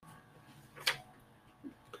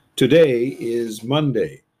Today is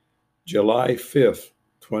Monday, July 5th,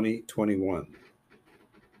 2021.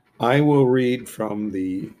 I will read from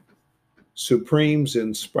the Supreme's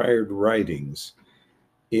Inspired Writings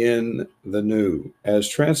in the New, as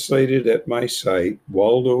translated at my site,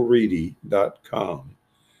 waldoreedy.com,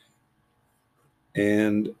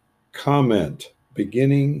 and comment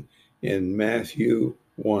beginning in Matthew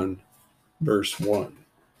 1, verse 1.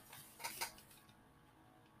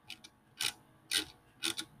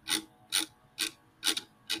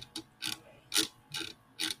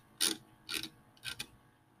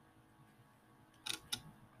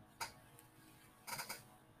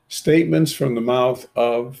 Statements from the mouth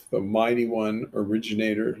of the Mighty One,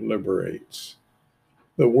 Originator Liberates.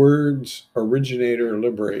 The words originator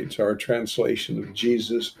liberates are a translation of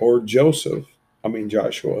Jesus or Joshua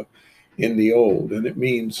in the Old, and it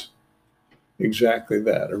means exactly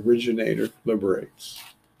that, originator liberates.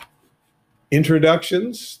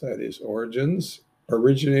 Introductions, that is origins,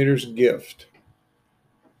 originator's gift,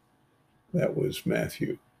 that was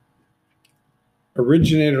Matthew.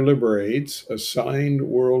 Originator liberates, assigned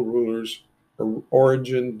world rulers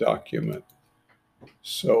origin document.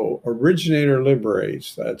 So originator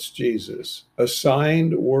liberates, that's Jesus.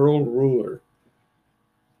 Assigned world ruler,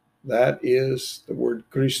 that is the word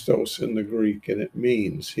Christos in the Greek, and it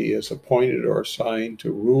means he is appointed or assigned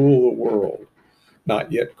to rule the world,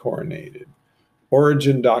 not yet coronated.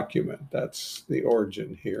 Origin document, that's the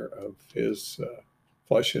origin here of his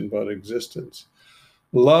flesh and blood existence.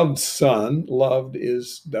 Loved son, loved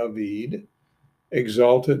is David.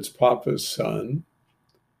 Exalted's papa's son.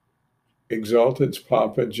 Exalted's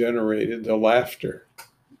papa generated the laughter.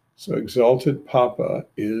 So exalted papa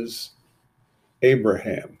is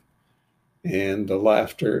Abraham, and the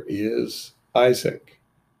laughter is Isaac.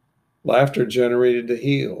 Laughter generated the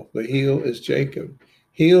heel. The heel is Jacob.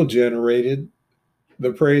 Heel generated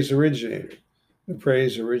the praise originator. The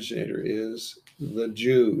praise originator is the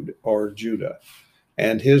Jude or Judah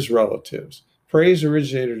and his relatives. Praise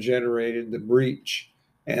originator generated the breach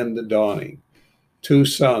and the dawning. Two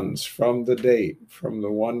sons from the date, from the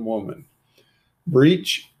one woman.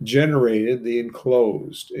 Breach generated the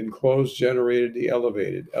enclosed. Enclosed generated the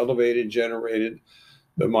elevated. Elevated generated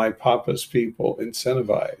the my papa's people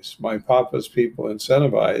incentivize. My papa's people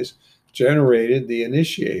incentivize generated the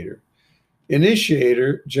initiator.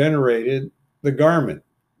 Initiator generated the garment.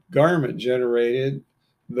 Garment generated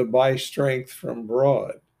the by strength from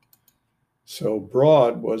broad. So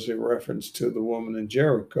broad was a reference to the woman in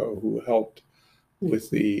Jericho who helped with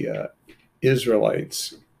the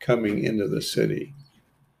Israelites coming into the city.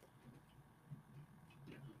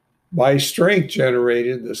 By strength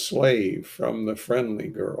generated the slave from the friendly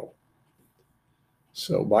girl.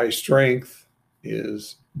 So by strength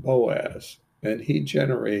is Boaz, and he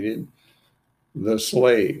generated the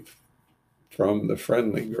slave from the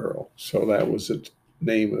friendly girl. So that was the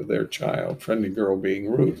name of their child, friendly girl being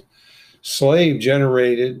Ruth. Slave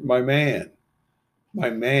generated my man. My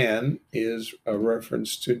man is a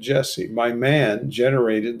reference to Jesse. My man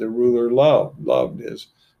generated the ruler love. Loved is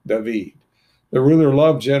David. The ruler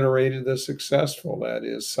love generated the successful, that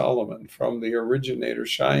is Solomon, from the originator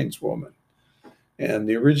shines woman. And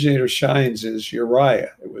the originator shines is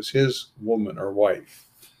Uriah. It was his woman or wife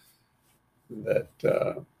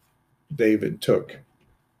that David took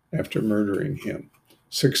after murdering him.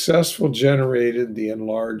 Successful generated the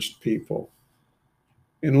enlarged people.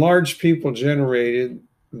 Enlarged people generated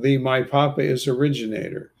the my papa is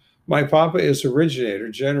originator. My papa is originator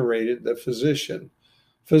generated the physician.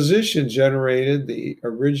 Physician generated the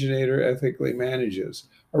originator ethically manages.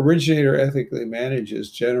 Originator ethically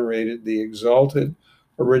manages generated the exalted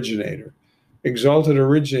originator. Exalted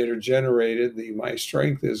originator generated the my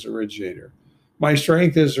strength is originator. My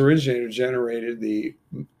strength is originator generated the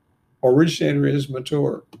originator is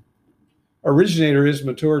mature. Originator is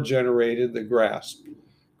mature generated the grasp.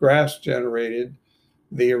 Grasp generated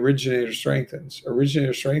the originator strengthens.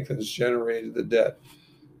 Originator strengthens generated the debt.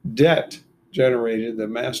 Debt generated the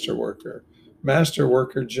master worker. Master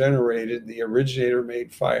worker generated the originator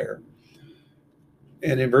made fire.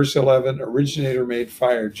 And in verse 11, originator made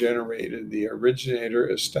fire generated the originator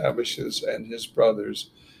establishes and his brothers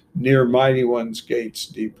near Mighty One's gates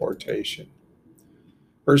deportation.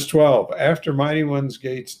 Verse 12, after Mighty One's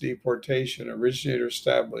gates deportation, originator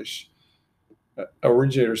establishes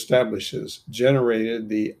generated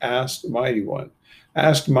the asked Mighty One.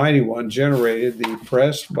 Asked Mighty One generated the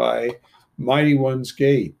pressed by Mighty One's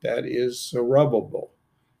gate. That is Zerubbabel.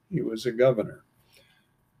 He was a governor.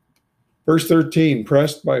 Verse 13,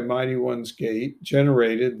 pressed by Mighty One's gate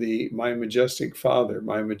generated the my majestic father.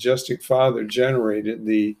 My majestic father generated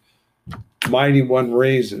the Mighty One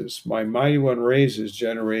raises. My Mighty One raises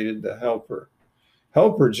generated the helper.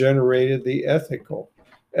 Helper generated the ethical.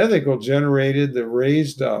 Ethical generated the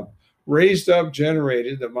raised up. Raised up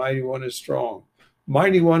generated the Mighty One is strong.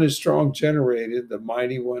 Mighty One is strong generated the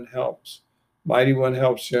Mighty One helps. Mighty One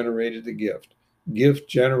helps generated the gift. Gift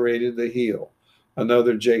generated the heal.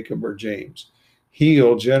 Another Jacob or James.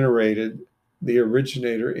 Heal generated the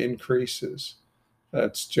originator increases.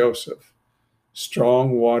 That's Joseph.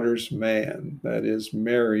 Strong waters man, that is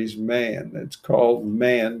Mary's man. It's called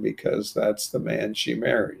man because that's the man she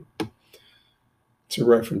married. It's a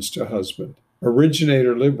reference to husband.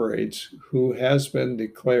 Originator liberates, who has been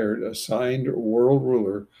declared assigned world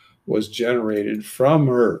ruler, was generated from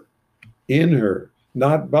her, in her,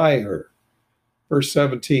 not by her. Verse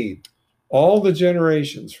 17, all the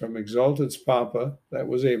generations from Exalted's Papa, that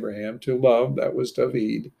was Abraham, to Love, that was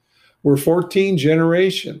David, were 14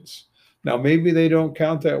 generations. Now, maybe they don't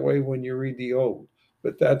count that way when you read the Old,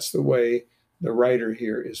 but that's the way the writer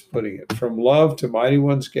here is putting it. From Love to Mighty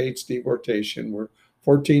One's Gates deportation were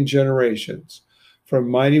 14 generations. From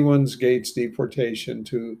Mighty One's Gates deportation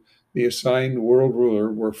to the assigned world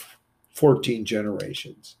ruler were 14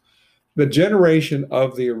 generations. The generation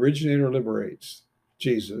of the originator liberates,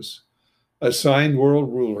 Jesus, assigned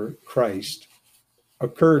world ruler, Christ,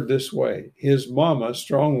 occurred this way. His mama,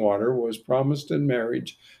 Strongwater, was promised in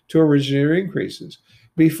marriage to originator increases.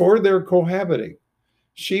 Before their cohabiting,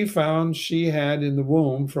 she found she had in the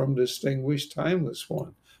womb from distinguished timeless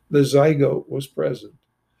one. The zygote was present.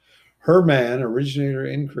 Her man, originator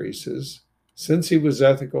increases, since he was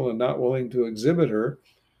ethical and not willing to exhibit her,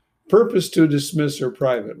 purposed to dismiss her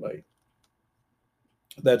privately.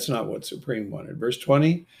 That's not what Supreme wanted. Verse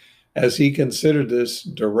 20, as he considered this,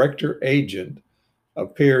 director agent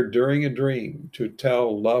appeared during a dream to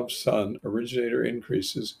tell Love's son, originator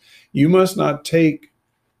increases, you must not fear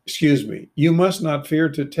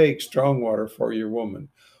to take Strongwater for your woman.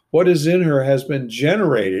 What is in her has been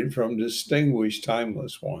generated from distinguished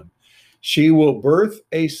timeless one. She will birth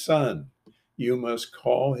a son. You must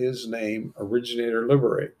call his name originator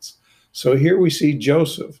liberates. So here we see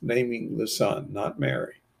Joseph naming the son, not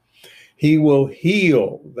Mary. He will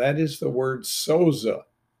heal. That is the word soza.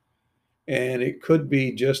 And it could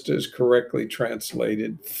be just as correctly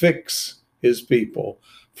translated, fix his people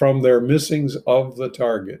from their missings of the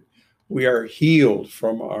target. We are healed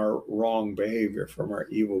from our wrong behavior, from our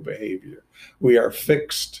evil behavior. We are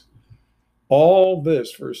fixed. All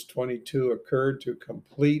this, verse 22, occurred to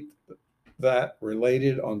complete that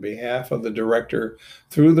related on behalf of the director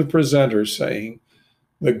through the presenter, saying,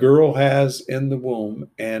 the girl has in the womb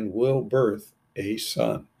and will birth a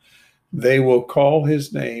son. They will call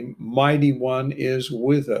his name, Mighty One is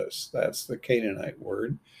with us. That's the Canaanite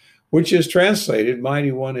word, which is translated,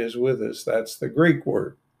 Mighty One is with us. That's the Greek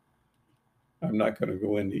word. I'm not going to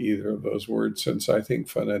go into either of those words since I think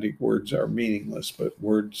phonetic words are meaningless, but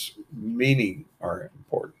words meaning are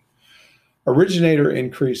important. Originator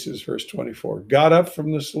increases, verse 24. Got up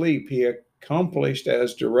from the sleep he accomplished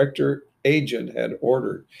as director agent had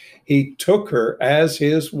ordered. He took her as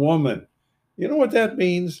his woman. You know what that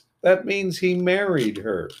means? That means he married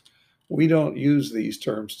her. We don't use these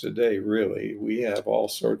terms today, really. We have all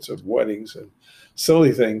sorts of weddings and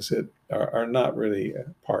silly things that are not really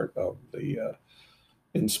a part of the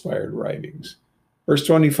inspired writings. Verse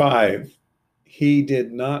 25, he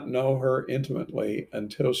did not know her intimately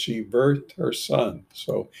until she birthed her son.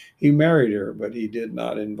 So he married her, but he did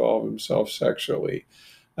not involve himself sexually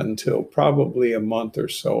until probably a month or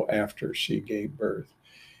so after she gave birth.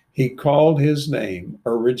 He called his name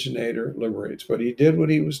Originator Liberates, but he did what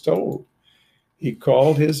he was told. He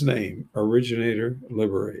called his name Originator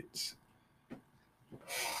Liberates.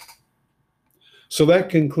 So that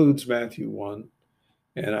concludes Matthew 1,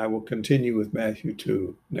 and I will continue with Matthew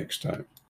 2 next time.